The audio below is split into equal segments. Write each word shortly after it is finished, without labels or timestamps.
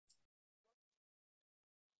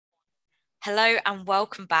Hello and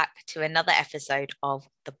welcome back to another episode of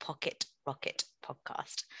the Pocket Rocket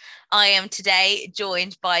podcast. I am today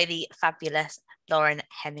joined by the fabulous Lauren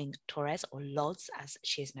Hemming-Torres, or Loz as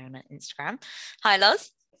she is known on Instagram. Hi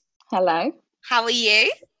Loz, Hello, how are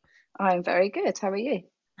you? I'm very good. How are you?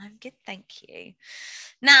 I'm good, thank you.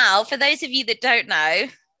 Now, for those of you that don't know,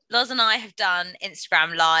 Loz and I have done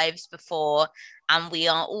Instagram lives before, and we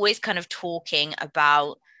are always kind of talking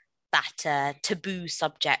about that taboo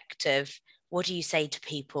subject of what do you say to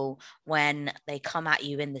people when they come at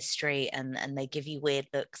you in the street and they give you weird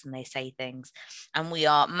looks and they say things. And we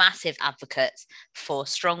are massive advocates for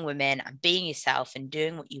strong women and being yourself and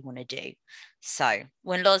doing what you want to do. So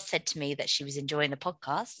when Loz said to me that she was enjoying the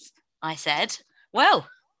podcast, I said, well,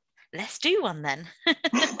 let's do one then.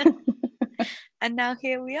 And now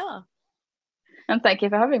here we are. And thank you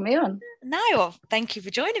for having me on. No, thank you for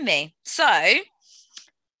joining me. So,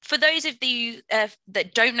 for those of you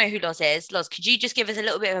that don't know who Loz is, Loz, could you just give us a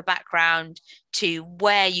little bit of a background to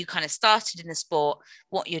where you kind of started in the sport,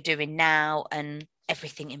 what you're doing now, and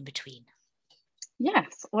everything in between?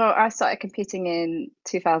 Yes, well, I started competing in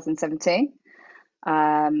 2017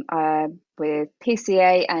 with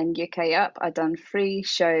PCA and UK Up. I'd done 3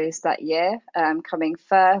 shows that year, coming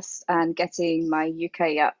first and getting my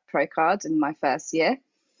UK Up pro card in my first year.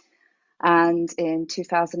 And in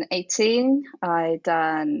 2018, I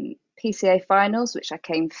done PCA finals, which I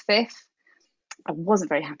came fifth. I wasn't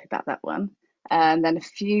very happy about that one. And then a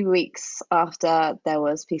few weeks after, there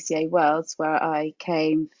was PCA Worlds, where I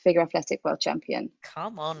came figure athletic world champion.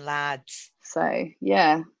 Come on, lads. So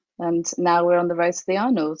yeah, and now we're on the road to the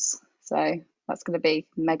Arnolds. So that's going to be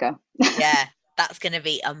mega. Yeah, that's going to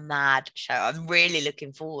be a mad show. I'm really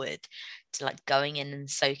looking forward to like going in and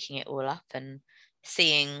soaking it all up and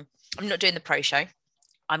seeing. I'm not doing the pro show.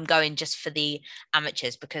 I'm going just for the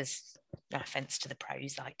amateurs because, no offense to the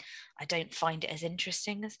pros, like I don't find it as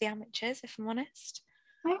interesting as the amateurs, if I'm honest.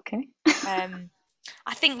 Okay.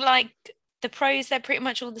 I think like the pros, they're pretty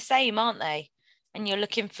much all the same, aren't they? And you're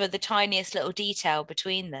looking for the tiniest little detail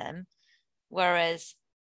between them, whereas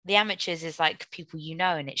the amateurs is like people you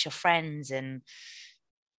know and it's your friends, and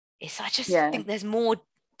it's I just Yeah. think there's more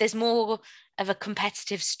of a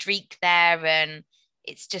competitive streak there, and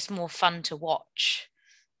it's just more fun to watch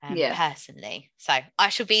Yeah. personally. So I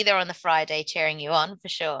shall be there on the Friday cheering you on for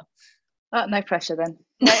sure. Oh, no pressure then.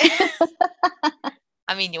 No,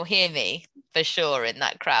 I mean, you'll hear me for sure in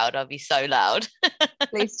that crowd. I'll be so loud.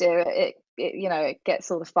 Please do. It gets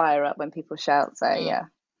all the fire up when people shout. So Mm. yeah.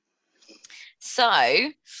 So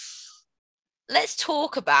let's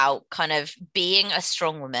talk about kind of being a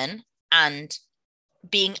strong woman and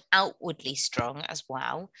being outwardly strong as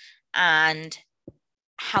well, and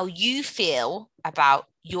how you feel about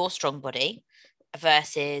your strong body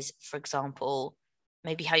versus, for example,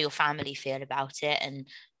 maybe how your family feel about it, and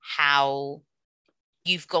how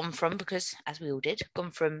you've gone from, because as we all did,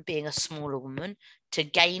 gone from being a smaller woman to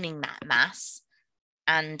gaining that mass.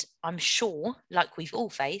 And I'm sure, like we've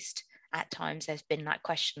all faced, at times there's been that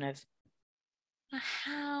question of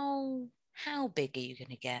how big are you going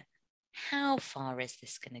to get? How far is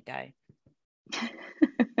this going to go?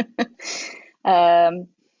 um,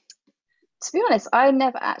 to be honest, I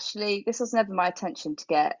never actually, this was never my intention to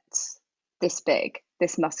get this big,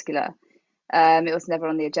 this muscular. It was never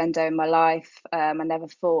on the agenda in my life. I never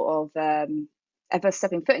thought of ever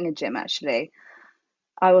stepping foot in a gym, actually.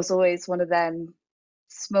 I was always one of them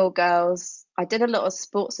small girls. I did a lot of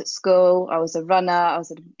sports at school. I was a runner. I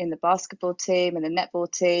was in the basketball team and the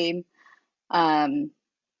netball team. Um,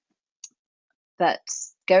 but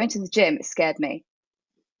going to the gym, it scared me.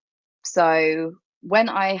 So when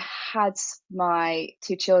I had my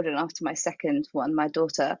 2 children after my second one, my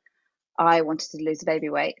daughter, I wanted to lose the baby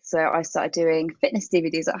weight. So I started doing fitness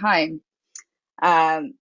DVDs at home.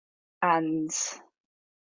 Um, and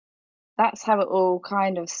that's how it all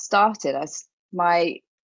kind of started. My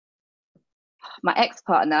my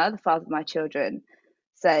ex-partner, the father of my children,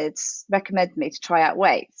 said, recommended me to try out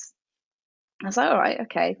weights. I was like, all right,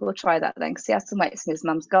 okay, we'll try that then, because he has some weights in his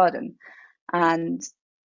mum's garden. And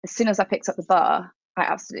as soon as I picked up the bar, I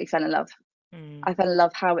absolutely fell in love. Mm, I fell in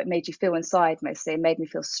love how it made you feel inside mostly. It made me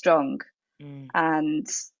feel strong. mm, And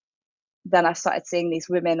then I started seeing these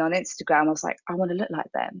women on Instagram. I was like, I want to look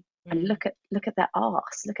like them. And mm, look at their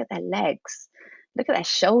arse, look at their legs, look at their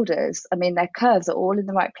shoulders. I mean, their curves are all in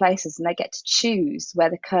the right places, and they get to choose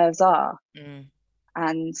where the curves are. mm,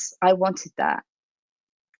 And I wanted that.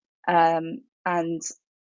 And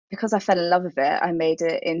because I fell in love with it, I made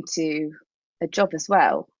it into a job as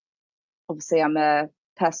well. Obviously, I'm a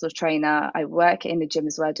personal trainer. I work in the gym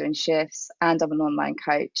as well, doing shifts, and I'm an online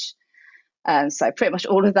coach. So pretty much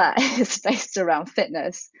all of that is based around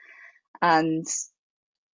fitness, and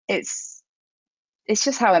it's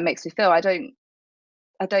just how it makes me feel. I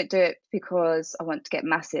don't do it because I want to get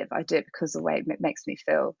massive. I do it because of the way it makes me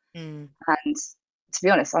feel. Mm. And to be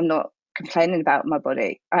honest, I'm not complaining about my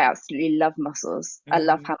body. I absolutely love muscles. I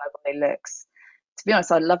love how my body looks. To be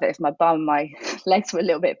honest, I'd love it if my bum and my legs were a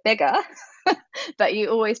little bit bigger. But you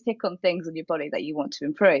always pick on things on your body that you want to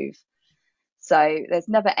improve. So there's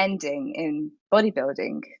never ending in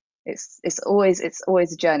bodybuilding. It's always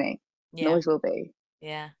a journey, and Yeah. always will be.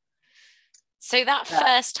 Yeah. So that But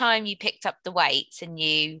first time you picked up the weights and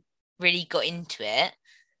you really got into it,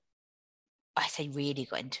 I say really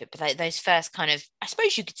got into it, but those first kind of, I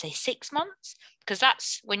suppose you could say 6 months, because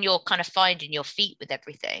that's when you're kind of finding your feet with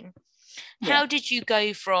everything. yeah. How did you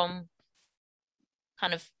go from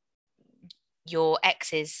kind of your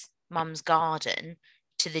ex's mum's garden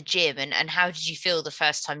to the gym, and how did you feel the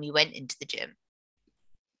first time you went into the gym?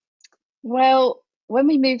 Well, when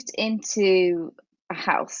we moved into a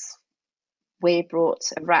house, we brought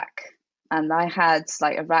a rack, and I had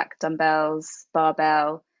like a rack, dumbbells,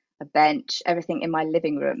 barbell, a bench, everything in my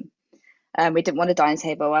living room. And we didn't want a dining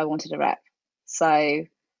table, I wanted a rack. So I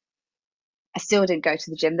still didn't go to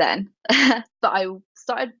the gym then, but I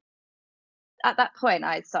started at that point.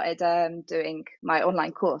 I started doing my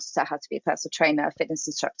online course, so I had to be a personal trainer, fitness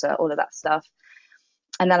instructor, all of that stuff.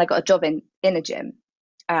 And then I got a job in a gym,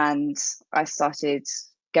 and I started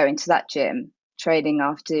going to that gym, training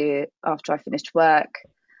after I finished work.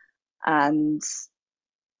 And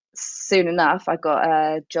soon enough, I got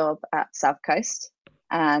a job at South Coast,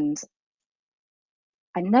 and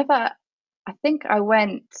I never, I think I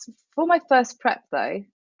went for my first prep though,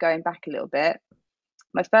 going back a little bit,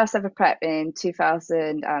 my first ever prep in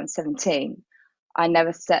 2017, I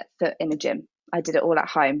never set foot in a gym. I did it all at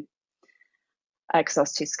home because I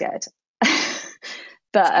was too scared.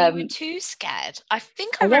 But So you were too scared. I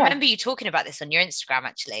think I yeah, remember you talking about this on your Instagram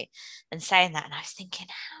actually and saying that. And I was thinking,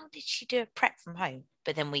 how did she do a prep from home?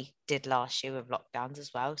 But then we did last year with lockdowns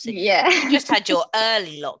as well. So yeah, you just had your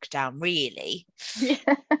early lockdown, really. yeah.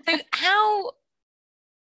 So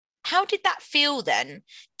how did that feel then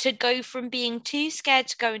to go from being too scared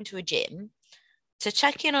to go into a gym to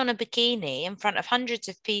checking on a bikini in front of hundreds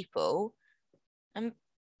of people and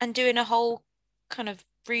doing a whole kind of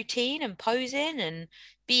routine and posing and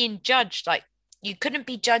being judged? Like, you couldn't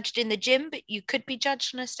be judged in the gym, but you could be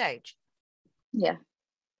judged on a stage. Yeah.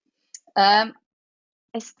 Um,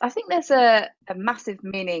 I think there's a massive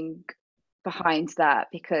meaning behind that,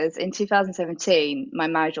 because in 2017 my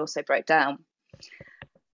marriage also broke down,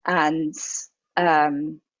 and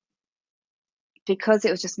um, because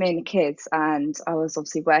it was just me and the kids, and I was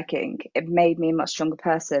obviously working, it made me a much stronger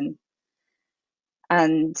person,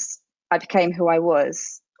 and I became who I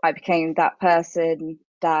was. I became that person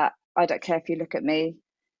that I don't care if you look at me.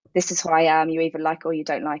 This is who I am. You either like it or you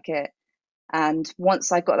don't like it. And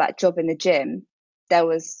once I got that job in the gym, there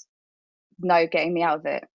was no getting me out of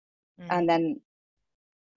it. And Mm. then,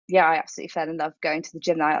 yeah, I absolutely fell in love going to the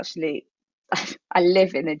gym. I actually, I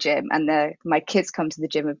live in the gym, and my kids come to the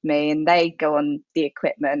gym with me, and they go on the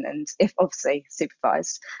equipment, and if obviously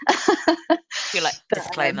supervised. You're like, But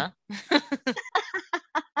disclaimer.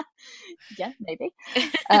 yeah, maybe.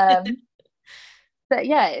 Um, but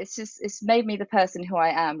yeah, it's made me the person who I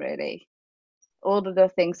am, really. All of the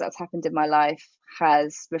things that's happened in my life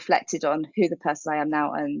has reflected on who the person I am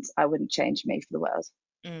now, and I wouldn't change me for the world.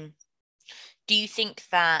 Mm. Do you think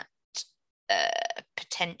that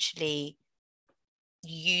potentially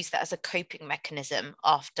you use that as a coping mechanism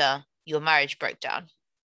after your marriage broke down?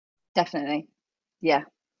 Definitely. Yeah.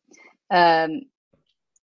 Um,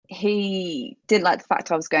 he didn't like the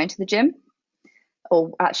fact I was going to the gym.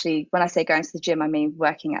 Or actually, when I say going to the gym, I mean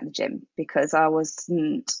working at the gym, because I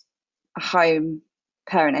wasn't a home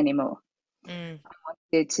parent anymore. Mm. I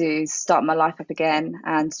wanted to start my life up again.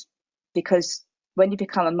 And because when you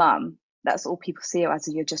become a mum, that's all people see you as,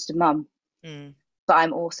 you're just a mum. Mm. But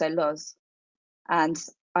I'm also Loz, and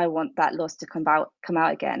I want that Loz to come out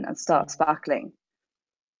again and start Mm. sparkling.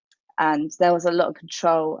 And there was a lot of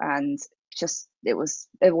control, and just it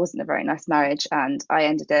wasn't a very nice marriage, and I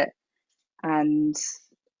ended it. And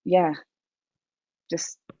yeah,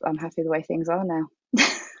 just I'm happy the way things are now.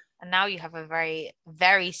 And now you have a very,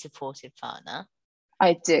 very supportive partner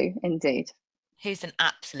I do indeed. who's an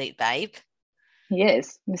absolute babe. He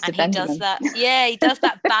is Mr. And he does Benjamin. that, yeah, he does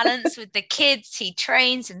that balance with the kids. He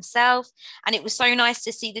trains himself. And it was so nice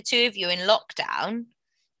to see the two of you in lockdown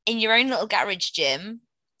in your own little garage gym,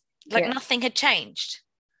 like Yeah, nothing had changed.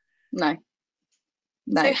 no,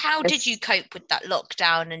 So no. how did you It's cope with that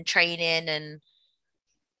lockdown and training and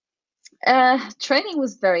Training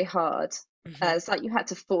was very hard. Mm-hmm. It's like you had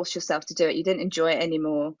to force yourself to do it. You didn't enjoy it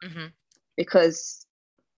anymore Mm-hmm. because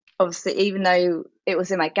obviously, even though it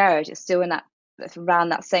was in my garage, it's still in that around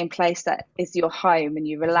that same place that is your home and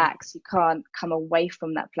you Mm-hmm. relax. You can't come away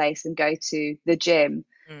from that place and go to the gym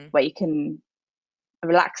Mm. where you can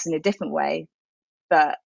relax in a different way,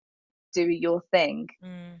 but do your thing.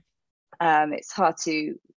 Mm. It's hard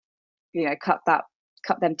to,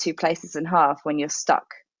 cut them two places in half when you're stuck.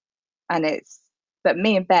 And but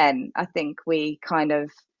me and Ben, I think we got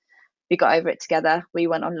over it together. We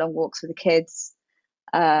went on long walks with the kids.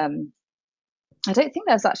 Um, I don't think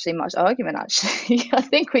there's actually much argument, actually. I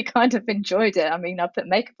think we kind of enjoyed it. I mean, I put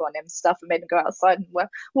makeup on him and stuff and made him go outside and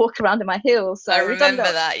walk around in my heels. I So remember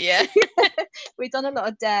that, yeah. we've done a lot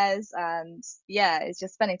of dares, and yeah, it's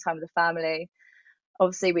just spending time with the family.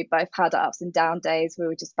 Obviously, we both had our ups and down days. We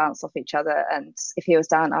would just bounce off each other, and if he was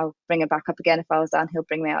down, I'll bring him back up again. If I was down, he'll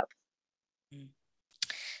bring me up. Mm.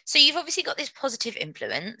 So you've obviously got this positive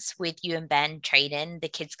influence with you and Ben training, the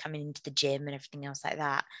kids coming into the gym and everything else like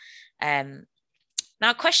that. Um, Now,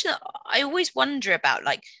 a question that I always wonder about,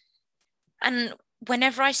 like, and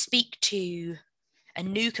whenever I speak to a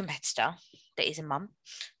new competitor that is a mum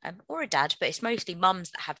or a dad, but it's mostly mums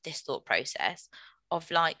that have this thought process of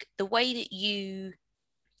like the way that you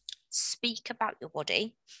speak about your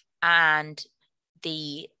body and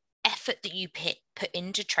the effort that you put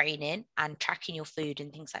into training and tracking your food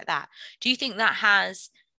and things like that. Do you think that has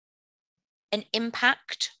an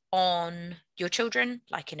impact on your children,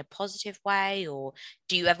 like in a positive way, or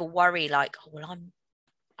do you ever worry like, oh well,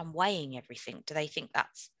 I'm weighing everything? Do they think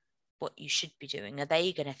that's what you should be doing? Are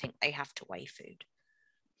they going to think they have to weigh food?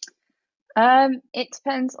 It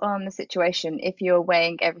depends on the situation. If you're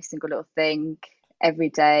weighing every single little thing every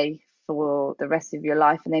day for the rest of your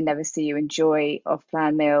life and they never see you enjoy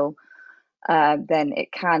off-plan meal, then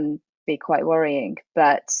it can be quite worrying.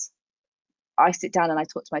 But I sit down and I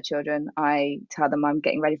talk to my children. I tell them I'm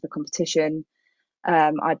getting ready for competition.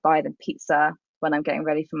 I buy them pizza when I'm getting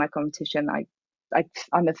ready for my competition.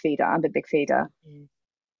 I'm a feeder. I'm a big feeder. Mm.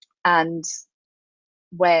 And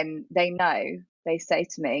when they know, they say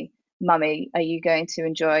to me, Mummy, are you going to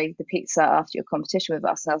enjoy the pizza after your competition with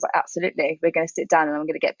us? And I was like, absolutely. We're going to sit down and I'm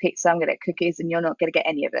going to get pizza, I'm going to get cookies, and you're not going to get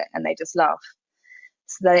any of it. And they just laugh.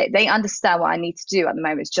 So they understand what I need to do at the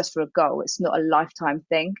moment. It's just for a goal. It's not a lifetime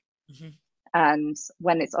thing. Mm-hmm. And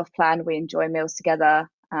when it's off plan, we enjoy meals together.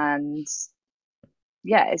 And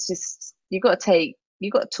yeah, it's just you got to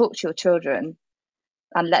talk to your children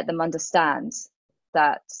and let them understand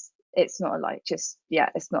that it's not like just yeah,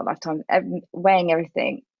 it's not a lifetime. Weighing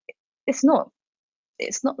everything, it's not a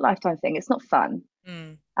lifetime thing. It's not fun,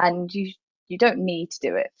 Mm. and you don't need to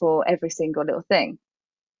do it for every single little thing.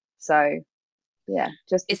 So yeah,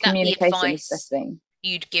 just the Is that the communication is the advice thing.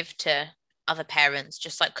 you'd give to other parents?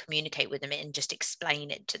 Just like communicate with them and just explain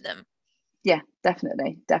it to them. Yeah,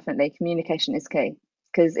 definitely. Communication is key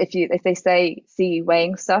because if they say see you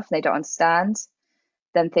weighing stuff and they don't understand,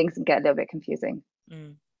 then things can get a little bit confusing.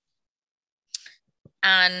 Mm.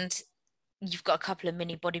 And you've got a couple of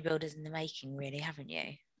mini bodybuilders in the making, really, haven't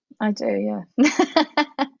you? I do,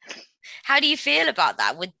 yeah. How do you feel about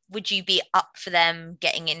that? Would you be up for them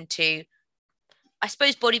getting into, I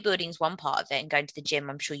suppose bodybuilding is one part of it and going to the gym,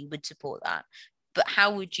 I'm sure you would support that. But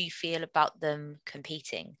how would you feel about them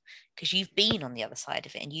competing? Because you've been on the other side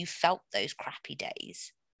of it and you felt those crappy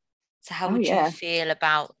days. So how Oh would you yeah. feel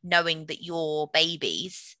about knowing that your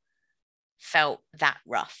babies felt that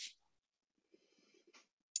rough?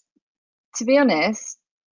 To be honest,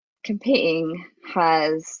 competing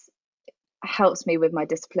has helped me with my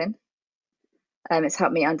discipline. It's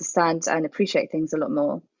helped me understand and appreciate things a lot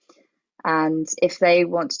more. And if they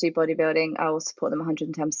want to do bodybuilding, I will support them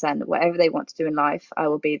 110%. Whatever they want to do in life, I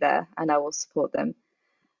will be there and I will support them.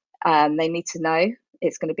 They need to know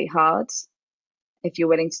it's going to be hard. If you're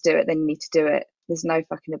willing to do it, then you need to do it. There's no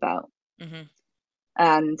fucking about. Mm-hmm.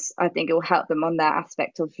 And I think it will help them on that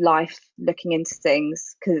aspect of life, looking into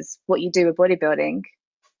things, because what you do with bodybuilding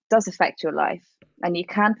does affect your life, and you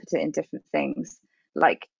can put it in different things.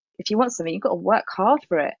 Like if you want something, you've got to work hard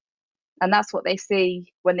for it, and that's what they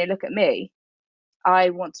see when they look at me.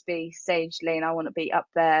 I want to be stage lean. I want to be up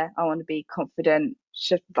there. I want to be confident.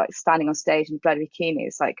 Just like standing on stage in a bloody bikini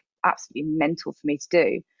is like absolutely mental for me to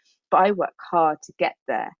do. But I work hard to get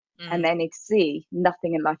there. And Mm. they need to see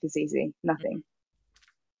nothing in life is easy. Mm-hmm. Nothing.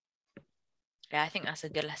 Yeah, I think that's a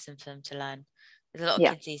good lesson for them to learn. There's a lot of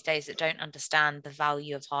Yeah. kids these days that don't understand the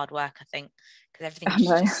value of hard work, I think, because everything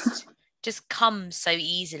I know. just comes so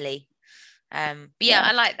easily. But yeah, Yeah.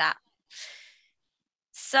 I like that.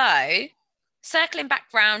 So circling back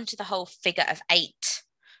round to the whole figure of eight,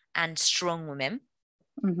 and strong women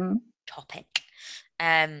Mm-hmm. topic.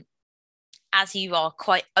 Um, as you are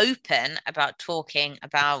quite open about talking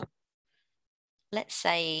about, let's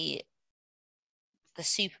say, the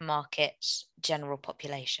supermarket general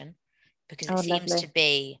population, because it Oh, seems to lovely.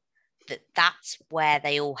 be that that's where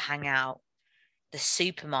they all hang out. The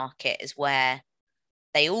supermarket is where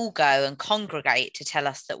they all go and congregate to tell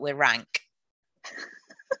us that we're rank.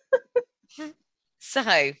 So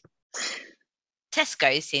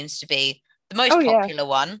Tesco seems to be the most Oh, yeah. popular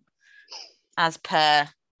one, as per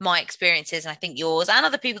my experiences, and I think yours and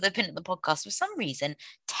other people that have been at the podcast. For some reason,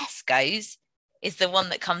 Tesco's is the one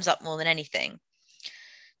that comes up more than anything.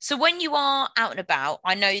 So when you are out and about,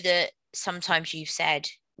 I know that sometimes you've said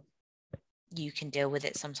you can deal with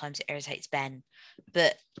it, sometimes it irritates Ben,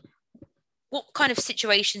 but what kind of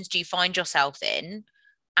situations do you find yourself in,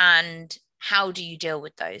 and how do you deal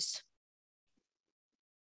with those?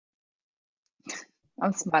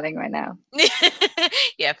 I'm smiling right now.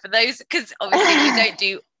 Yeah, for those, because obviously we don't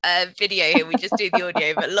do a video here, we just do the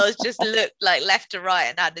audio, but Loz just looked like left to right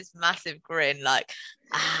and had this massive grin, like,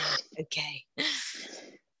 okay.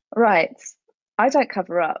 Right. I don't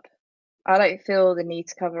cover up. I don't feel the need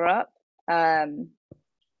to cover up. Um,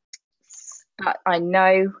 but I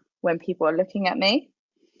know when people are looking at me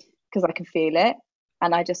because I can feel it.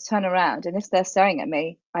 And I just turn around. And if they're staring at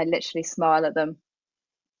me, I literally smile at them.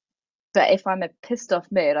 But if I'm a pissed off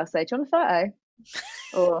mood, I'll say, "Do you want a photo?"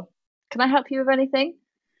 Or "Can I help you with anything?"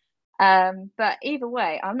 But either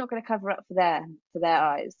way, I'm not going to cover up for their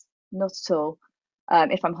eyes, not at all.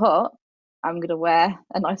 If I'm hot, I'm going to wear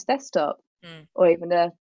a nice vest top, Mm. or even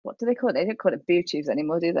a, what do they call it? They don't call it boob tubes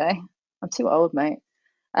anymore, do they? I'm too old, mate.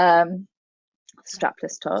 Um,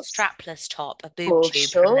 Strapless tops Strapless top, a boob or tube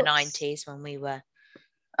from the shorts. 90s when we were,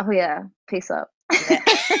 Oh yeah, peace up. yeah.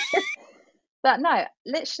 But no,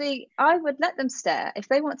 literally, I would let them stare. If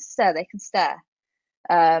they want to stare, they can stare.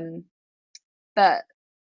 Um, but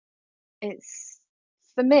it's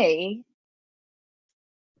for me,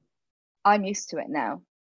 I'm used to it now,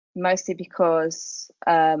 mostly because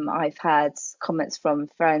I've had comments from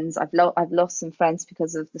friends. I've lost some friends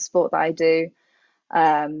because of the sport that I do.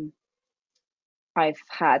 Um, I've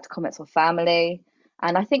had comments from family,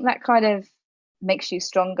 and I think that kind of makes you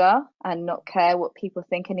stronger and not care what people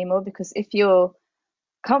think anymore. Because if you're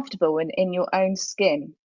comfortable in your own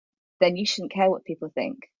skin, then you shouldn't care what people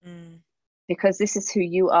think Mm. because this is who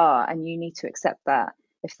you are, and you need to accept that.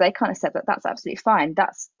 If they can't accept that, that's absolutely fine.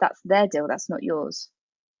 That's their deal. That's not yours.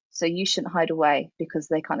 So you shouldn't hide away because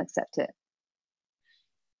they can't accept it.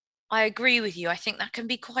 I agree with you. I think that can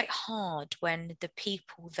be quite hard when the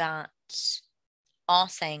people that are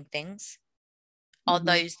saying things are Hmm.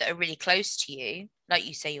 those that are really close to you, like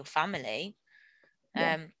you say, your family.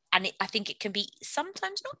 Yeah, And I think it can be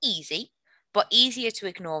sometimes not easy, but easier to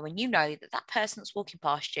ignore when you know that that person that's walking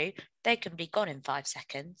past you, they can be gone in 5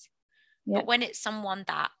 seconds. yeah. But when it's someone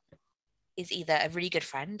that is either a really good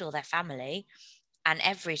friend or their family, and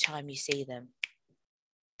every time you see them,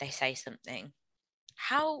 they say something.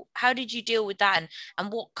 How did you deal with that,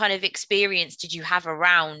 and what kind of experience did you have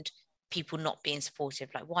around people not being supportive?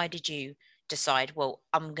 Like, why did you decide, well,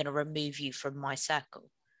 I'm going to remove you from my circle?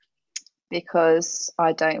 Because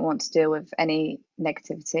I don't want to deal with any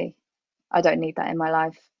negativity. I don't need that in my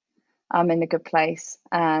life. I'm in a good place,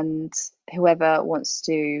 and whoever wants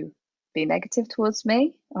to be negative towards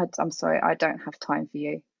me, I'm sorry, I don't have time for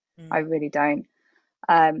you. I Mm. really don't.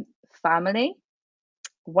 Um, Family,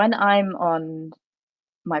 when I'm on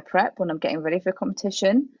my prep, when I'm getting ready for a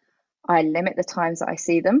competition, I limit the times that I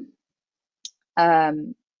see them.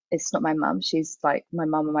 Um, it's not my mum. She's like my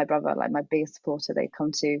mum and my brother, like my biggest supporter. They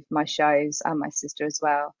come to my shows and my sister as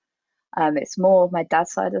well. It's more my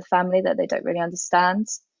dad's side of the family that they don't really understand.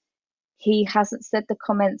 He hasn't said the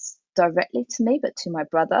comments directly to me, but to my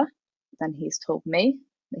brother. Then he's told me.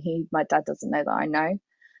 My dad doesn't know that I know,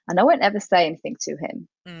 and I won't ever say anything to him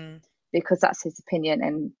Mm. because that's his opinion,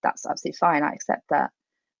 and that's absolutely fine. I accept that,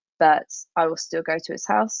 but I will still go to his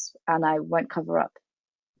house, and I won't cover up.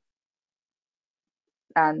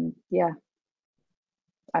 And yeah,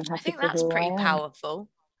 I'm I happy think for that's who I pretty am. powerful,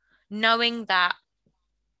 knowing that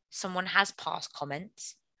someone has passed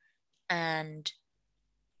comments, and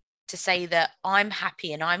to say that I'm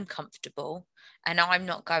happy and I'm comfortable and I'm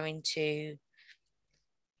not going to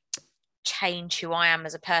change who I am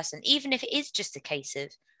as a person, even if it is just a case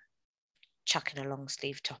of chucking a long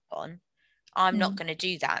sleeve top on. I'm not Mm, going to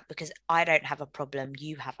do that because I don't have a problem.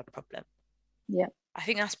 You have a problem. yeah. I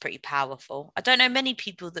think that's pretty powerful. I don't know many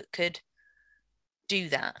people that could do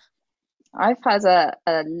that. I've had a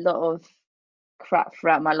lot of crap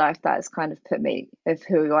throughout my life that has kind of put me of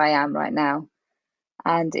who I am right now.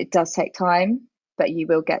 and it does take time, but you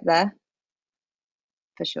will get there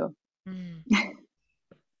for sure. Mm.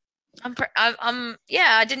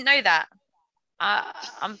 Yeah, I didn't know that.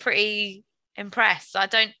 I'm pretty impressed. I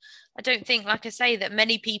don't think, like I say, that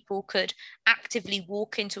many people could actively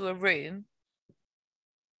walk into a room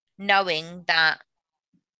knowing that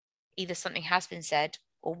either something has been said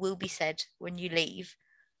or will be said when you leave,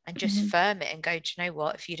 and just Mhm. firm it and go, do you know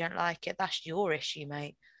what? If you don't like it, that's your issue,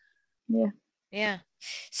 mate. Yeah. Yeah.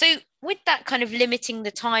 So with that kind of limiting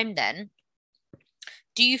the time, then,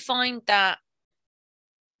 do you find that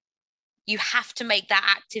you have to make that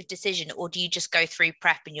active decision, or do you just go through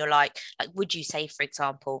prep and you're like, would you say, for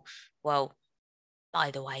example, well,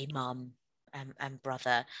 by the way, mum and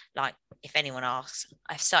brother, like, if anyone asks,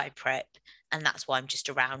 I've started prep and that's why I'm just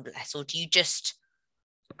around less, or do you just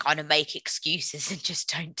kind of make excuses and just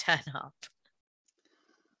don't turn up?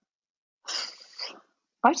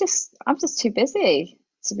 I'm just too busy,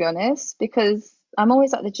 to be honest, because I'm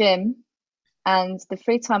always at the gym, and the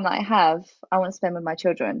free time that I have, I want to spend with my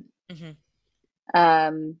children. Mm-hmm.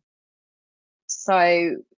 Um,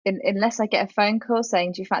 so unless I get a phone call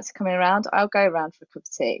saying, "Do you fancy coming around?" I'll go around for a cup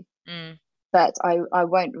of tea, Mm, but I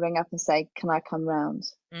won't ring up and say, "Can I come round?"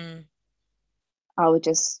 mm, I would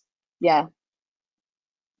just, yeah,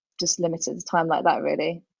 just limit it to time like that,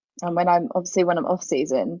 really. And mm. when I'm off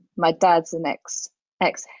season, my dad's an ex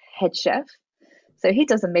head chef, so he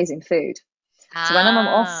does amazing food. So when I'm on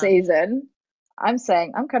off Ah, season, I'm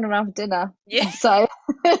saying I'm coming around for dinner. yeah. So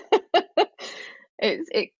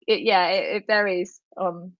it varies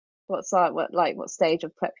on what stage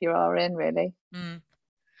of prep you are in, really. Mm.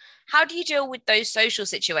 How do you deal with those social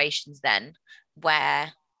situations then,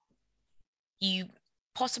 where you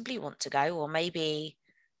possibly want to go, or maybe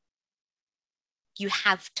you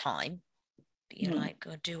have time, but you're Mm. like,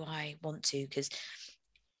 oh, do I want to? Because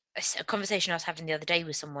a conversation I was having the other day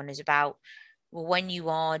with someone is about, well, when you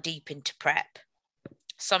are deep into prep,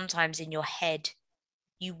 sometimes in your head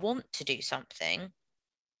you want to do something,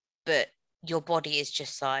 but your body is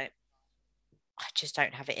just like, I just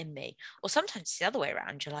don't have it in me. Or sometimes it's the other way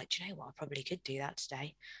around. You're like, do you know what? I probably could do that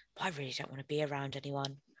today, but I really don't want to be around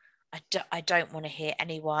anyone. I don't want to hear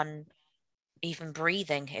anyone even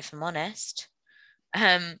breathing, if I'm honest.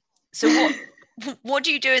 Um, so what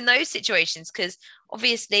do you do in those situations? Because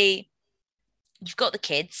obviously you've got the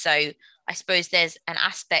kids, so I suppose there's an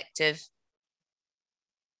aspect of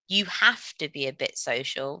you have to be a bit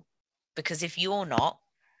social, because if you're not,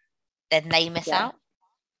 then they miss Yeah, out.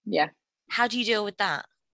 yeah. How do you deal with that?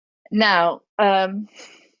 Now,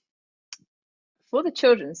 for the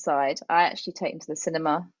children's side, I actually take them to the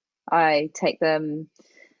cinema. I take them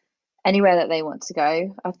anywhere that they want to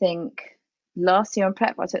go. I think last year on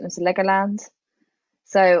prep, I took them to Legoland.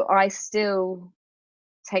 So I still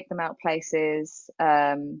take them out places,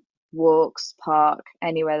 walks, park,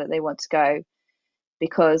 anywhere that they want to go,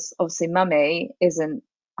 because obviously mummy isn't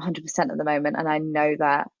 100% at the moment, and I know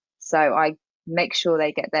that. So I make sure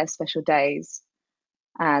they get their special days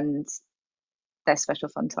and their special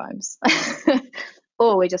fun times.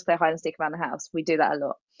 Or we just play hide and seek around the house. We do that a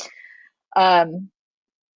lot. Um,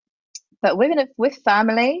 but with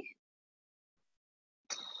family,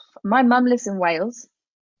 my mum lives in Wales,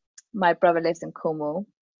 my brother lives in Cornwall,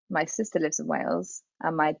 my sister lives in Wales,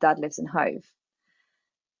 and my dad lives in Hove.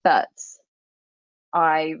 But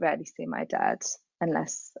I rarely see my dad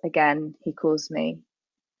unless, again, he calls me,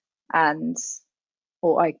 and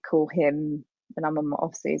or I call him when I'm on my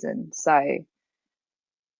off season. So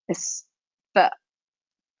it's, but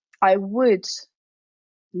I would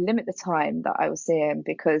limit the time that I will see him,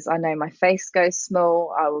 because I know my face goes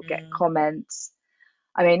small. I will get Mm, comments.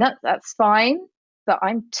 I mean, that's fine, but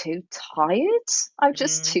I'm too tired. I'm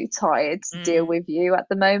just mm, too tired to deal mm. with you at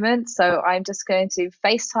the moment. So I'm just going to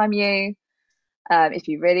FaceTime you. If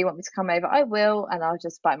you really want me to come over, I will, and I'll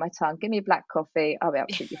just bite my tongue. Give me a black coffee. I'll be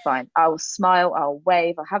absolutely fine. I will smile. I'll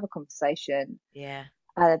wave. I'll have a conversation, Yeah,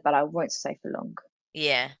 but I won't stay for long.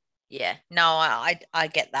 yeah, yeah. No, I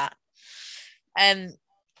get that. Um,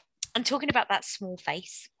 I'm talking about that small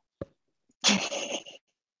face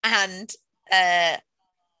and uh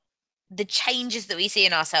the changes that we see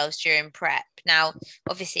in ourselves during prep. Now,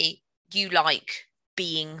 obviously, you like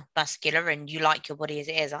being muscular and you like your body as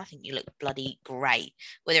it is. I think you look bloody great,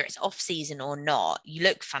 whether it's off season or not. You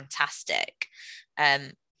look fantastic.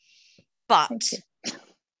 Um, Thank but you.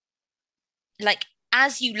 like,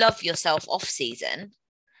 as you love yourself off season,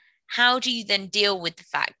 how do you then deal with the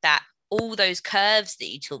fact that all those curves that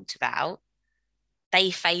you talked about,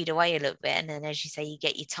 they fade away a little bit, and then, as you say, you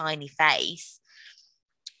get your tiny face,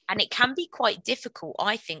 and it can be quite difficult,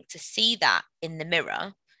 I think, to see that in the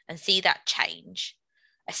mirror and see that change.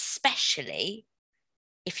 especially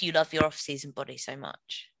if you love your off-season body so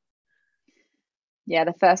much? Yeah,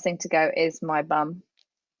 the first thing to go is my bum.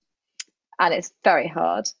 And it's very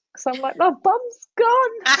hard because I'm like, my bum's gone.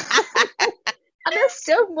 And there's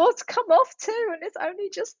still more to come off too, and it's only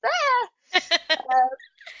just there.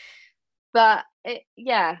 But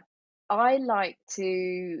yeah, I like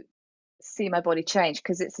to see my body change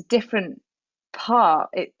because it's a different part.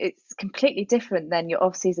 It's completely different than your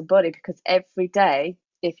off-season body because every day,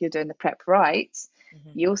 if you're doing the prep right,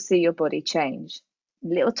 you'll see your body change.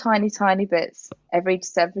 Little tiny bits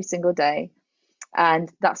just every single day.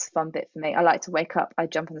 And that's a fun bit for me. I like to wake up, I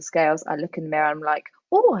jump on the scales, I look in the mirror, I'm like,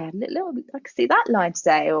 oh, I can see that line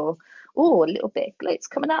today, or oh, a little bit of glutes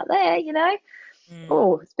coming out there, you know.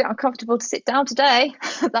 Oh, it's a bit uncomfortable to sit down today.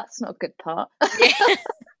 That's not a good part. Yeah.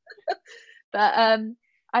 But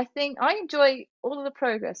I think I enjoy all of the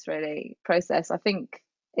process. I think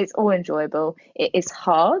it's all enjoyable. It is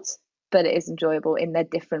hard, but it is enjoyable in their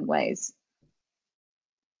different ways.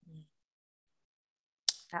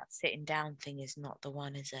 That sitting down thing is not the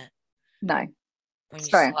one, is it? No, When it's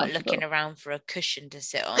you very start looking uncomfortable. around for a cushion to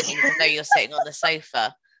sit on, even though you're sitting on the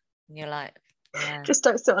sofa, and you're like, yeah. Just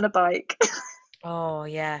don't sit on a bike. Oh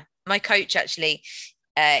yeah. My coach actually,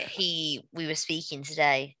 we were speaking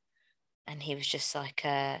today, and he was just like,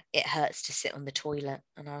 it hurts to sit on the toilet.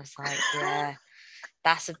 And I was like, yeah,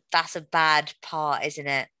 that's a bad part, isn't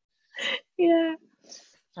it? Yeah.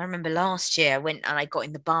 I remember last year I went and I got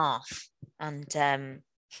in the bath, and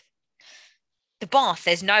the bath,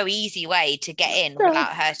 there's no easy way to get in No.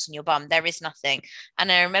 without hurting your bum. There is nothing.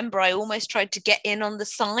 And I remember I almost tried to get in on the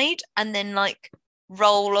side and then like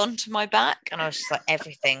roll onto my back. And I was just like,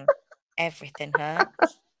 everything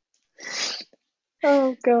hurts.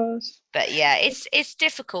 Oh gosh. But yeah, it's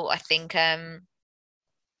difficult, I think, to,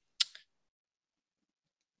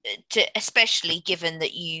 especially given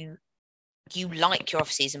that you like your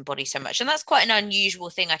off-season body so much. And that's quite an unusual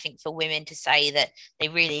thing, I think, for women to say that they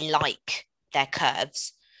really like their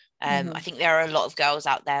curves. I think there are a lot of girls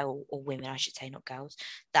out there, or women, I should say, not girls,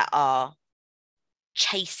 that are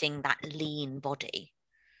chasing that lean body.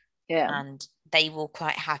 Yeah. And they will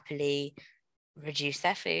quite happily reduce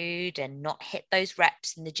their food and not hit those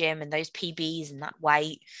reps in the gym and those PBs and that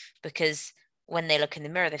weight, because when they look in the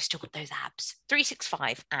mirror, they've still got those abs,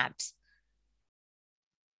 365 abs.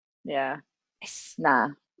 Yeah. It's Nah.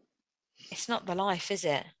 it's not the life, is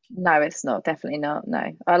it? No, it's not. Definitely not.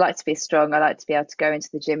 No. I like to be strong. I like to be able to go into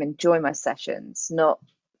the gym, enjoy my sessions, not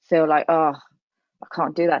feel like, oh, I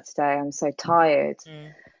can't do that today. I'm so tired.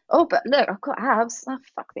 Oh, but look, I've got abs. Oh,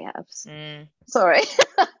 fuck the abs. Sorry.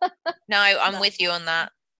 No, I'm No. with you on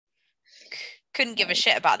that. Couldn't give a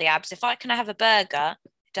shit about the abs. If I can have a burger,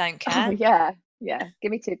 don't Oh, care. yeah. Yeah.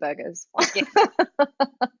 Give me 2 burgers. Yeah.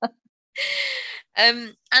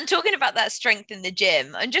 And talking about that strength in the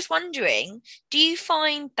gym, I'm just wondering, do you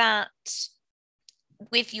find that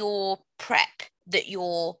with your prep that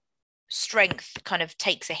your strength kind of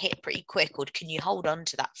takes a hit pretty quick, or can you hold on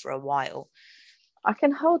to that for a while? I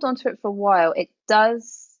can hold on to it for a while. It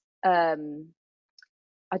does. I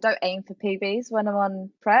don't aim for PBs when I'm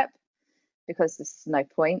on prep because there's no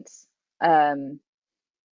point. Um,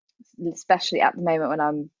 Especially at the moment when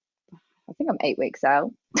I think I'm 8 weeks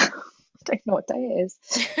out. I don't know what day it is.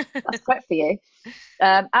 That's prep for you.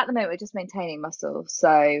 At the moment, we're just maintaining muscle,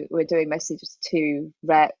 so we're doing mostly just two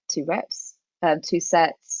reps, 2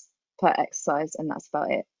 sets per exercise, and that's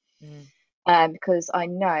about it. Because I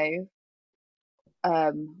know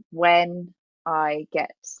when I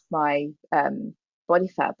get my body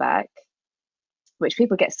fat back, which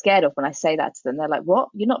people get scared of when I say that to them. They're like, "What?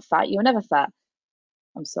 You're not fat. You were never fat."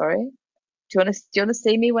 I'm sorry. Do you want to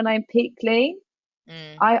see me when I'm peak lean?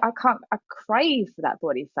 I can't. I crave for that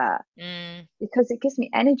body fat because it gives me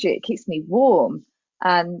energy. It keeps me warm,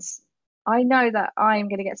 and I know that I'm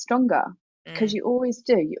going to get stronger because you always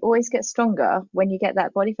do. You always get stronger when you get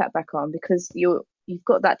that body fat back on because you've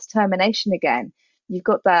got that determination again. You've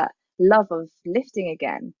got that love of lifting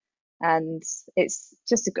again, and it's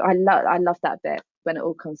just I love that bit when it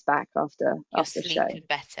all comes back after You're the show. sleeping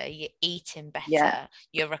better, you're eating Yeah, better,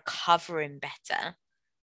 you're recovering better,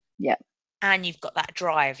 yeah, and you've got that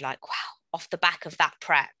drive like, wow, off the back of that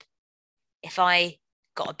prep, if I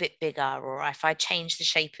got a bit bigger or if I changed the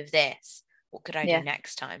shape of this, what could I do yeah,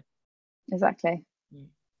 next time? exactly.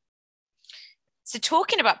 So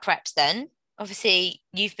talking about preps then, obviously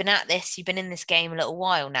you've been at this, you've been in this game a little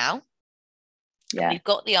while now, and Yeah, we've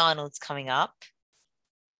got the Arnolds coming up.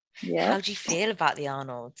 yeah. How do you feel about the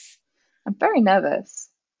Arnolds? I'm very nervous.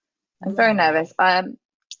 I'm very Why? nervous.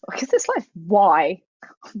 Because it's like, why?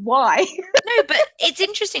 Why? No, but it's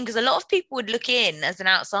interesting because a lot of people would look in as an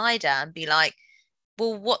outsider and be like,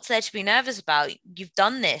 well, what's there to be nervous about? You've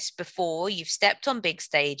done this before, you've stepped on big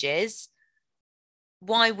stages.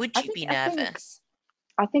 Why would I you think be I think nervous?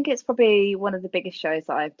 I think it's probably one of the biggest shows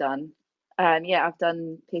that I've done. Yeah, I've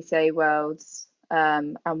done PCA Worlds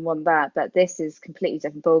and won that, but this is completely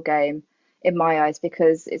different ball game in my eyes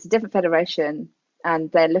because it's a different federation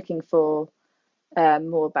and they're looking for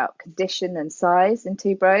more about condition and size in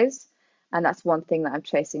two bros. And that's one thing that I'm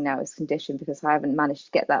chasing now is condition because I haven't managed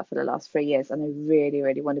to get that for the last 3 years. And I really,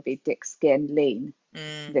 really want to be thick skin, lean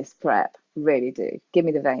Mm. this prep. Really do. Give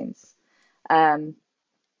me the veins. Um,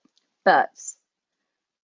 but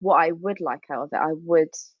what I would like out of it, I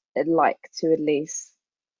would like to at least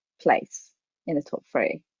place in the top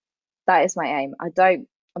three. That is my aim.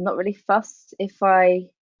 I'm not really fussed if I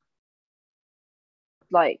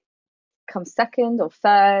like come second or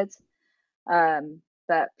third.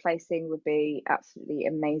 But placing would be absolutely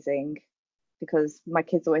amazing because my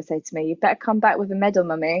kids always say to me, "You better come back with a medal,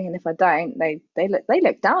 mummy." And if I don't, they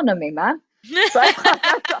look down on me, man. So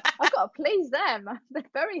I've got to please them. They're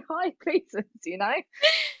very high pleasers, you know.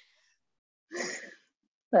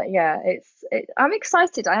 But yeah, I'm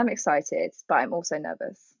excited. I am excited, but I'm also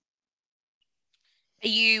nervous. Are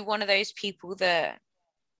you one of those people that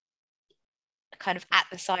kind of at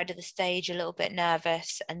the side of the stage a little bit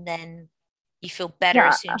nervous and then you feel better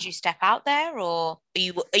as Yeah, soon as you step out there, or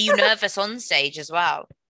are you nervous on stage as well?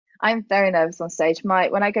 I'm very nervous on stage. My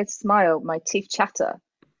When I go to smile, my teeth chatter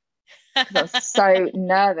because I'm so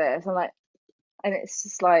nervous. I'm like, and it's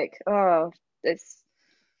just like, oh, it's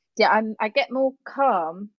yeah. I get more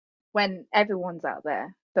calm when everyone's out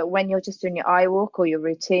there, but when you're just doing your eye walk or your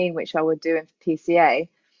routine, which I would do in PCA,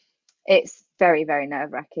 it's very, very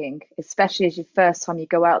nerve-wracking, especially as your first time you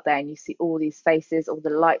go out there and you see all these faces, all the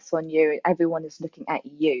lights on you, everyone is looking at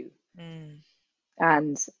you. Mm,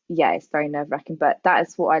 And yeah, it's very nerve-wracking, but that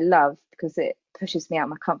is what I love because it pushes me out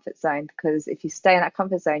my comfort zone. Because if you stay in that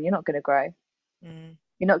comfort zone, you're not going to grow. mm.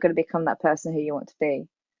 You're not going to become that person who you want to be.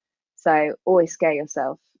 So always scare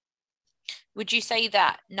yourself. Would you say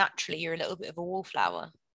that naturally you're a little bit of a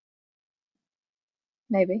wallflower,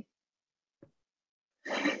 Maybe.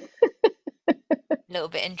 a little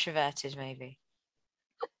bit introverted, maybe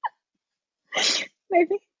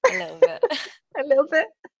Maybe a little bit? a little bit.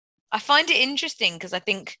 I find it interesting because I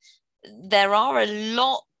think there are a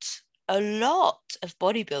lot of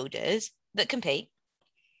bodybuilders that compete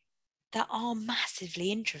that are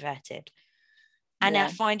massively introverted. And I Yeah.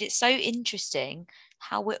 find it so interesting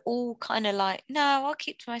how we're all kind of like, no, I'll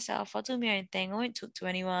keep to myself. I'll do my own thing. I won't talk to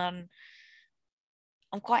anyone.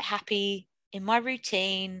 I'm quite happy in my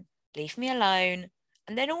routine. Leave me alone.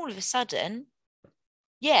 And then all of a sudden,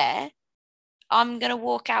 yeah, I'm going to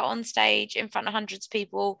walk out on stage in front of hundreds of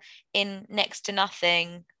people in next to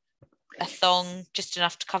nothing, a thong just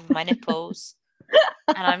enough to cover my nipples,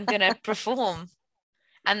 and I'm going to perform.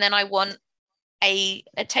 And then I want a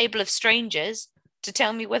table of strangers to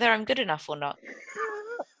tell me whether I'm good enough or not.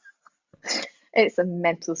 It's a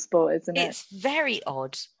mental sport, isn't it? It's very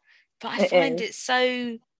odd, but I It find it is.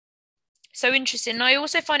 so interesting. And I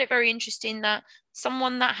also find it very interesting that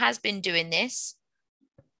someone that has been doing this,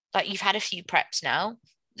 like you've had a few preps now,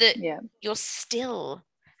 that Yeah. you're still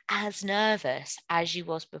as nervous as you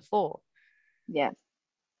was before. Yeah.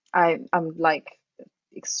 I'm like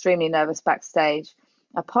extremely nervous backstage.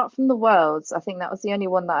 Apart from the Worlds, I think that was the only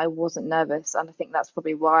one that I wasn't nervous, and I think that's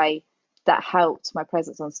probably why that helped my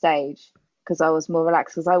presence on stage because I was more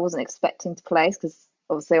relaxed because I wasn't expecting to place because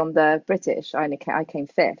obviously on the British I came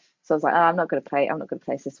fifth, so I was like, oh, I'm not going to play. I'm not going to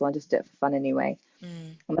place this one. Just do it for fun anyway,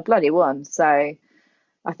 Mm. and I bloody won. So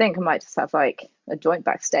I think I might just have like a joint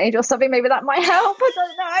backstage or something. Maybe that might help. I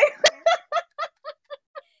don't know.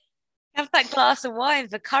 Have that glass of wine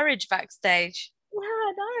for courage backstage. Yeah,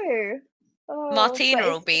 I know. Oh, but Martina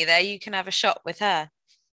will it's be there. You can have a shot with her.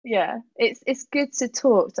 yeah, it's good to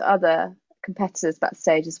talk to other competitors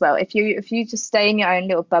backstage as well. If you just stay in your own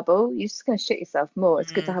little bubble, you're just gonna shit yourself more.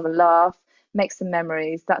 It's good to Mm. have a laugh, make some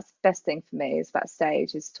memories. That's the best thing for me is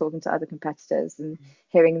backstage is talking to other competitors and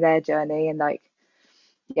hearing their journey and like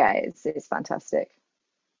yeah, it's fantastic.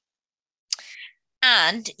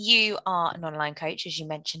 And you are an online coach, as you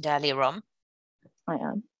mentioned earlier on. I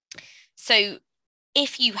am. So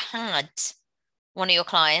if you had one of your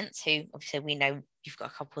clients who obviously we know you've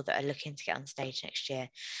got a couple that are looking to get on stage next year,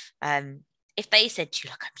 if they said to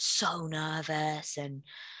you, like, I'm so nervous and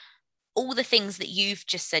all the things that you've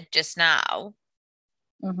just said just now,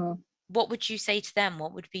 Hmm. what would you say to them?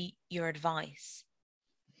 What would be your advice?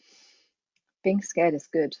 Being scared is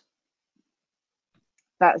good.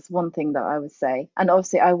 That's one thing that I would say. And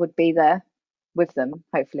obviously, I would be there with them,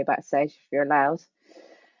 hopefully backstage if you're allowed.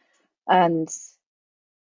 And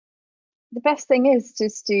the best thing is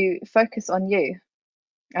just to focus on you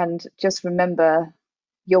and just remember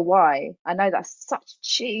your why. I know that's such a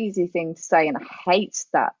cheesy thing to say, and I hate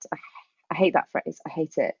that. I hate that phrase. I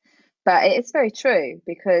hate it. But it's very true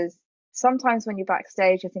because sometimes when you're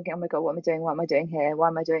backstage, you're thinking, oh my God, what am I doing? What am I doing here? Why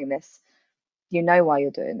am I doing this? You know why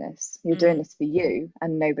you're doing this. You're doing Mm. this for you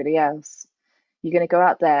and nobody else. You're going to go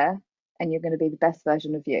out there and you're going to be the best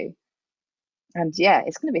version of you. And yeah,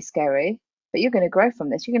 it's going to be scary, but you're going to grow from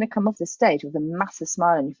this. You're going to come off the stage with a massive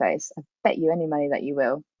smile on your face. I bet you any money that you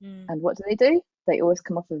will. Mm. And what do? They always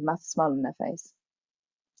come off with a massive smile on their face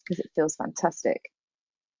because it feels fantastic.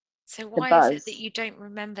 So The why is it that buzz. you don't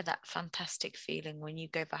remember that fantastic feeling when you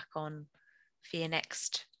go back on for your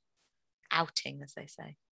next outing, as they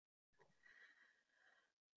say?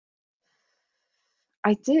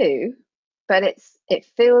 I do, but it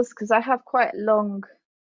feels because I have quite long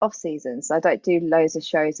off seasons. I don't do loads of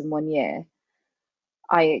shows in one year.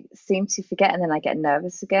 I seem to forget and then I get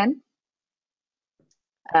nervous again.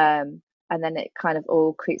 And then it kind of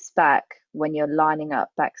all creeps back when you're lining up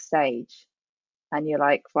backstage and you're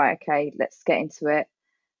like, right, okay, let's get into it.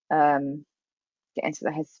 Um, get into the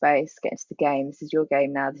headspace, get into the game. This is your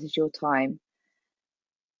game now. This is your time.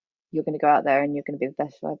 You're going to go out there and you're going to be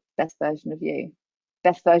the best version of you,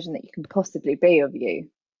 best version that you can possibly be of you.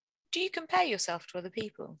 Do you compare yourself to other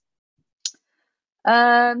people?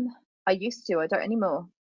 Um, I used to. I don't anymore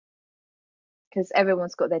because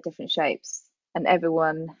everyone's got their different shapes and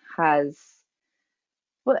everyone has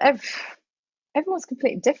well, everyone's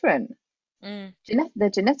completely different. Mm. The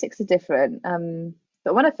genetics are different.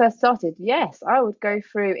 But when I first started, yes, I would go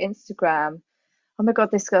through Instagram. Oh my God,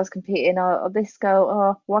 this girl's competing. Oh, this girl.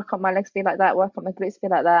 Oh, why can't my legs be like that? Why can't my glutes be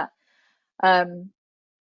like that? Um,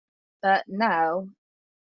 but now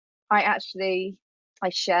I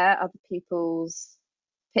share other people's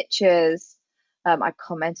pictures. I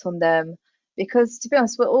comment on them because to be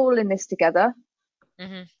honest, we're all in this together,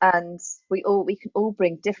 Mm-hmm. and we can all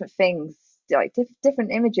bring different things, like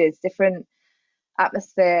different images, different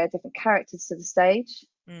atmosphere, different characters to the stage.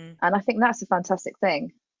 Mm. And I think that's a fantastic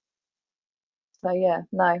thing. So yeah,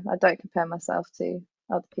 no, I don't compare myself to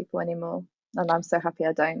other people anymore. And I'm so happy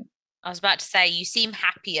I don't. I was about to say, you seem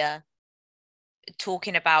happier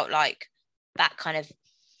talking about like that kind of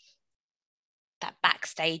that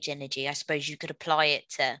backstage energy. I suppose you could apply it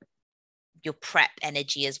to your prep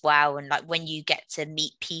energy as well. And like when you get to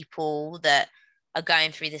meet people that are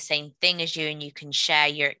going through the same thing as you and you can share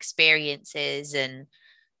your experiences and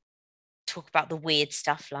talk about the weird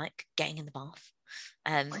stuff like getting in the bath.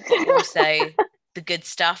 But also the good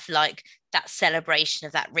stuff like that celebration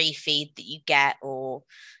of that refeed that you get, or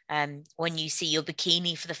when you see your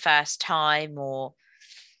bikini for the first time, or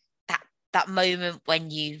that that moment when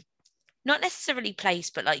you not necessarily place,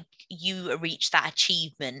 but like you reach that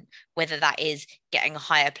achievement, whether that is getting a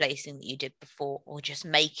higher placing that you did before or just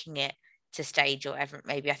making it to stage or whatever it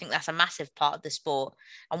may be. I think that's a massive part of the sport.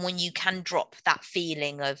 And when you can drop that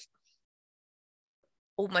feeling of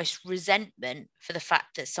almost resentment for the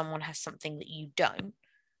fact that someone has something that you don't,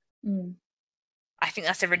 Mm, I think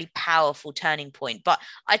that's a really powerful turning point. But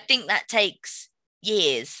I think that takes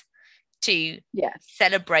years to yes.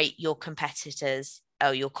 celebrate your competitors,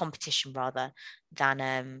 or your competition rather, than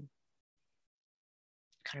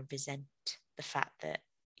kind of resent the fact that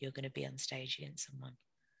you're going to be on stage against someone.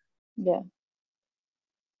 Yeah.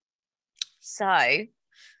 So I've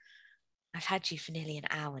had you for nearly an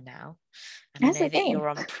hour now, and I That's know that okay. you're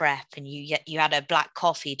on prep, and you had a black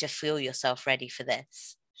coffee to feel yourself ready for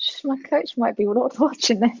this. My coach might be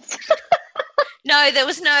watching this. No, there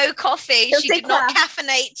was no coffee. It was She did not decaf.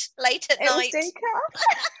 caffeinate late at It was night. decaf.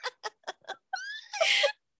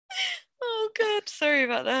 Oh, God. Sorry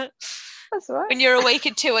about that. That's all right. When you're awake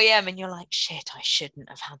at 2 a.m. and you're like, shit, I shouldn't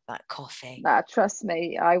have had that coffee. Nah, trust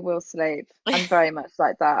me, I will sleep. I'm very much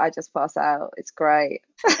like that. I just pass out. It's great.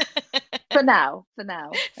 For now. For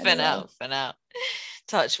now. For Anyway. now, for now.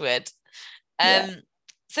 Touch wood. Yeah.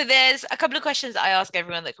 So there's a couple of questions that I ask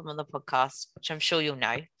everyone that come on the podcast, which I'm sure you'll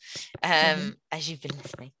know, Hmm. as you've been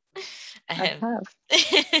listening. I Um,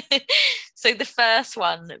 have. so the first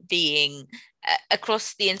one being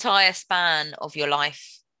across the entire span of your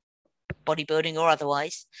life, bodybuilding or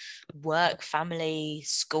otherwise, work, family,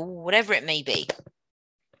 school, whatever it may be,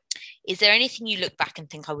 is there anything you look back and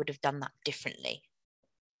think I would have done that differently?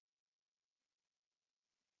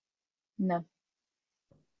 No,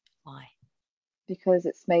 Why? because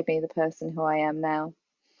it's made me the person who I am now.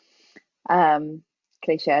 Um,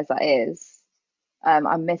 Cliche as that is,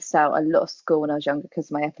 I missed out a lot of school when I was younger because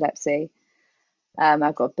of my epilepsy.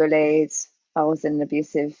 I got bullied. I was in an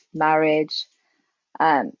abusive marriage.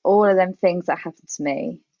 All of them things that happened to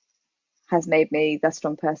me has made me the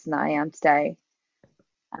strong person that I am today.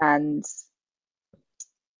 And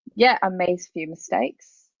yeah, I made a few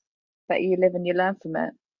mistakes, but you live and you learn from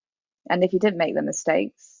it. And if you didn't make the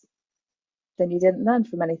mistakes, then you didn't learn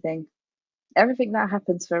from anything. Everything that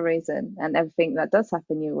happens for a reason, and everything that does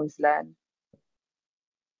happen, you always learn.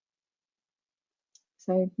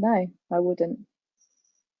 So no, I wouldn't.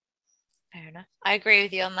 Fair enough. I agree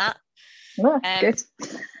with you on that. Oh, Um, good.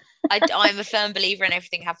 I'm a firm believer in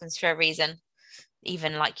everything happens for a reason.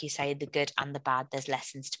 Even like you say, the good and the bad, there's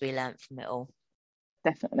lessons to be learned from it all.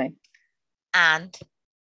 Definitely. And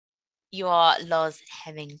you are Loz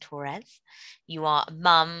Hemming-Torres. You are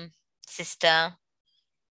mum, sister,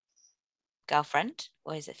 girlfriend,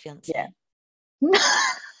 or is it Yeah. fiance?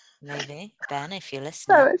 Maybe. Ben, if you're No,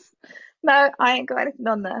 listening. no, I ain't got anything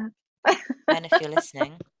on there. Ben, if you're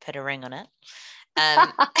listening, put a ring on it.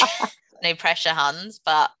 Um, no pressure, Hans,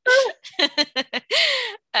 but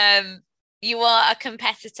um, you are a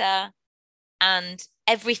competitor and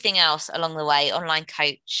everything else along the way, online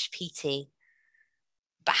coach, PT.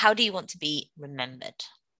 But how do you want to be remembered?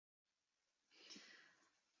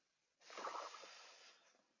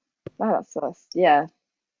 Wow, yeah,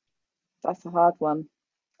 that's a hard one.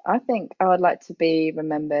 I think I would like to be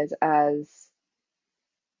remembered as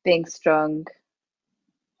being strong,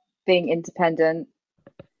 being independent,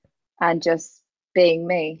 and just being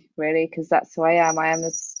me, really, because that's who I am. I am a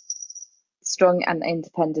strong and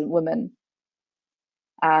independent woman,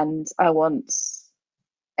 and I want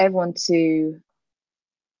everyone to,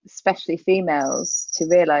 especially females, to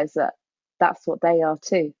realize that that's what they are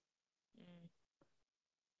too.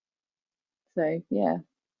 So yeah,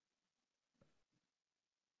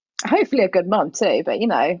 hopefully a good mom too. But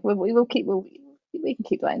we will keep we can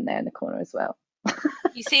keep that in there in the corner as well.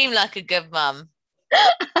 You seem like a good mum.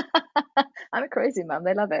 I'm a crazy mum.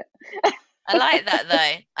 They love it. I like that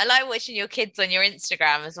though. I like watching your kids on your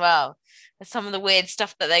Instagram as well. Some of the weird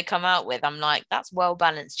stuff that they come out with. I'm like, that's well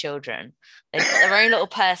balanced children. They've got their own little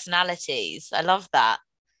personalities. I love that.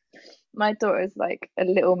 My daughter is like a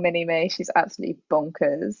little mini me. She's absolutely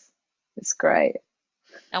bonkers. It's great.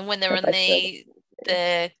 And when they're They're on both so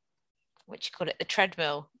the what you call it, the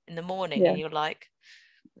treadmill in the morning, yeah. and you're like,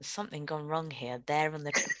 there's something gone wrong here. They're on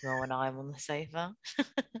the treadmill and I'm on the sofa.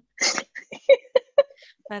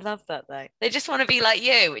 I love that though. They just want to be like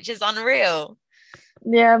you, which is unreal.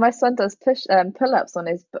 Yeah, my son does pull-ups on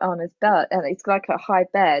his bed, and it's like a high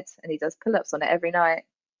bed, and he does pull-ups on it every night.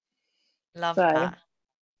 Love So that.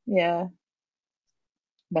 yeah,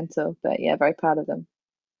 mental, but yeah, very proud of them.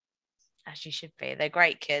 As you should be. They're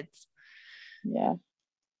great kids. Yeah.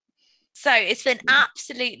 So it's been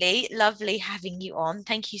absolutely lovely having you on.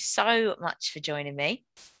 Thank you so much for joining me.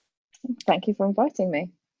 Thank you for inviting me.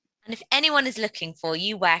 And if anyone is looking for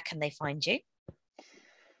you, where can they find you?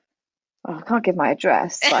 Oh, I can't give my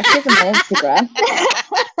address, but I can give them my Instagram.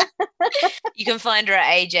 You can find her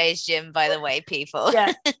at AJ's gym, by the way, people.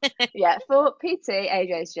 Yeah, yeah. For PT,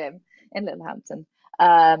 AJ's gym in Littlehampton.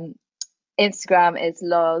 Um, Instagram is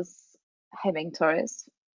Loz Hemming-Torres.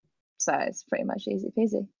 So it's pretty much easy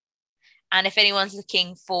peasy. And if anyone's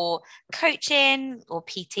looking for coaching or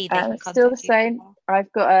PT, they can It's still the contact you same. for.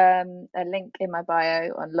 I've got a link in my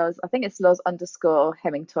bio on Loz. I think it's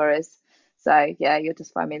Loz_Hemming-Torres. So yeah, you'll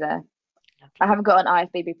just find me there. I Lovely. haven't got an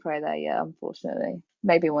IFBB Pro there yet, unfortunately.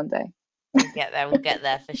 Maybe one day. We'll get there. We'll get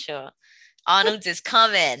there for sure. Arnold's is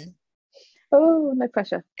coming. Oh, no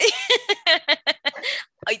pressure.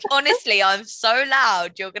 Honestly, I'm so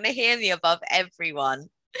loud. You're going to hear me above everyone.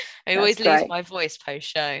 I That's always lose great. my voice post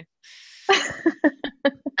show.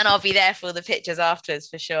 And I'll be there for the pictures afterwards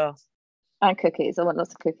for sure. And cookies. I want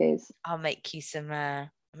lots of cookies. I'll make you some brownies.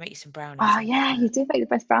 Oh yeah, you do make the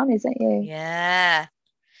best brownies, don't you? Yeah.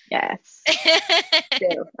 Yes.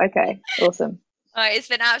 Deal. Okay. Awesome. All right, it's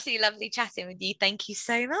been absolutely lovely chatting with you. Thank you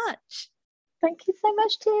so much. Thank you so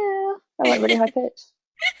much too. I went really high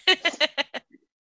pitch.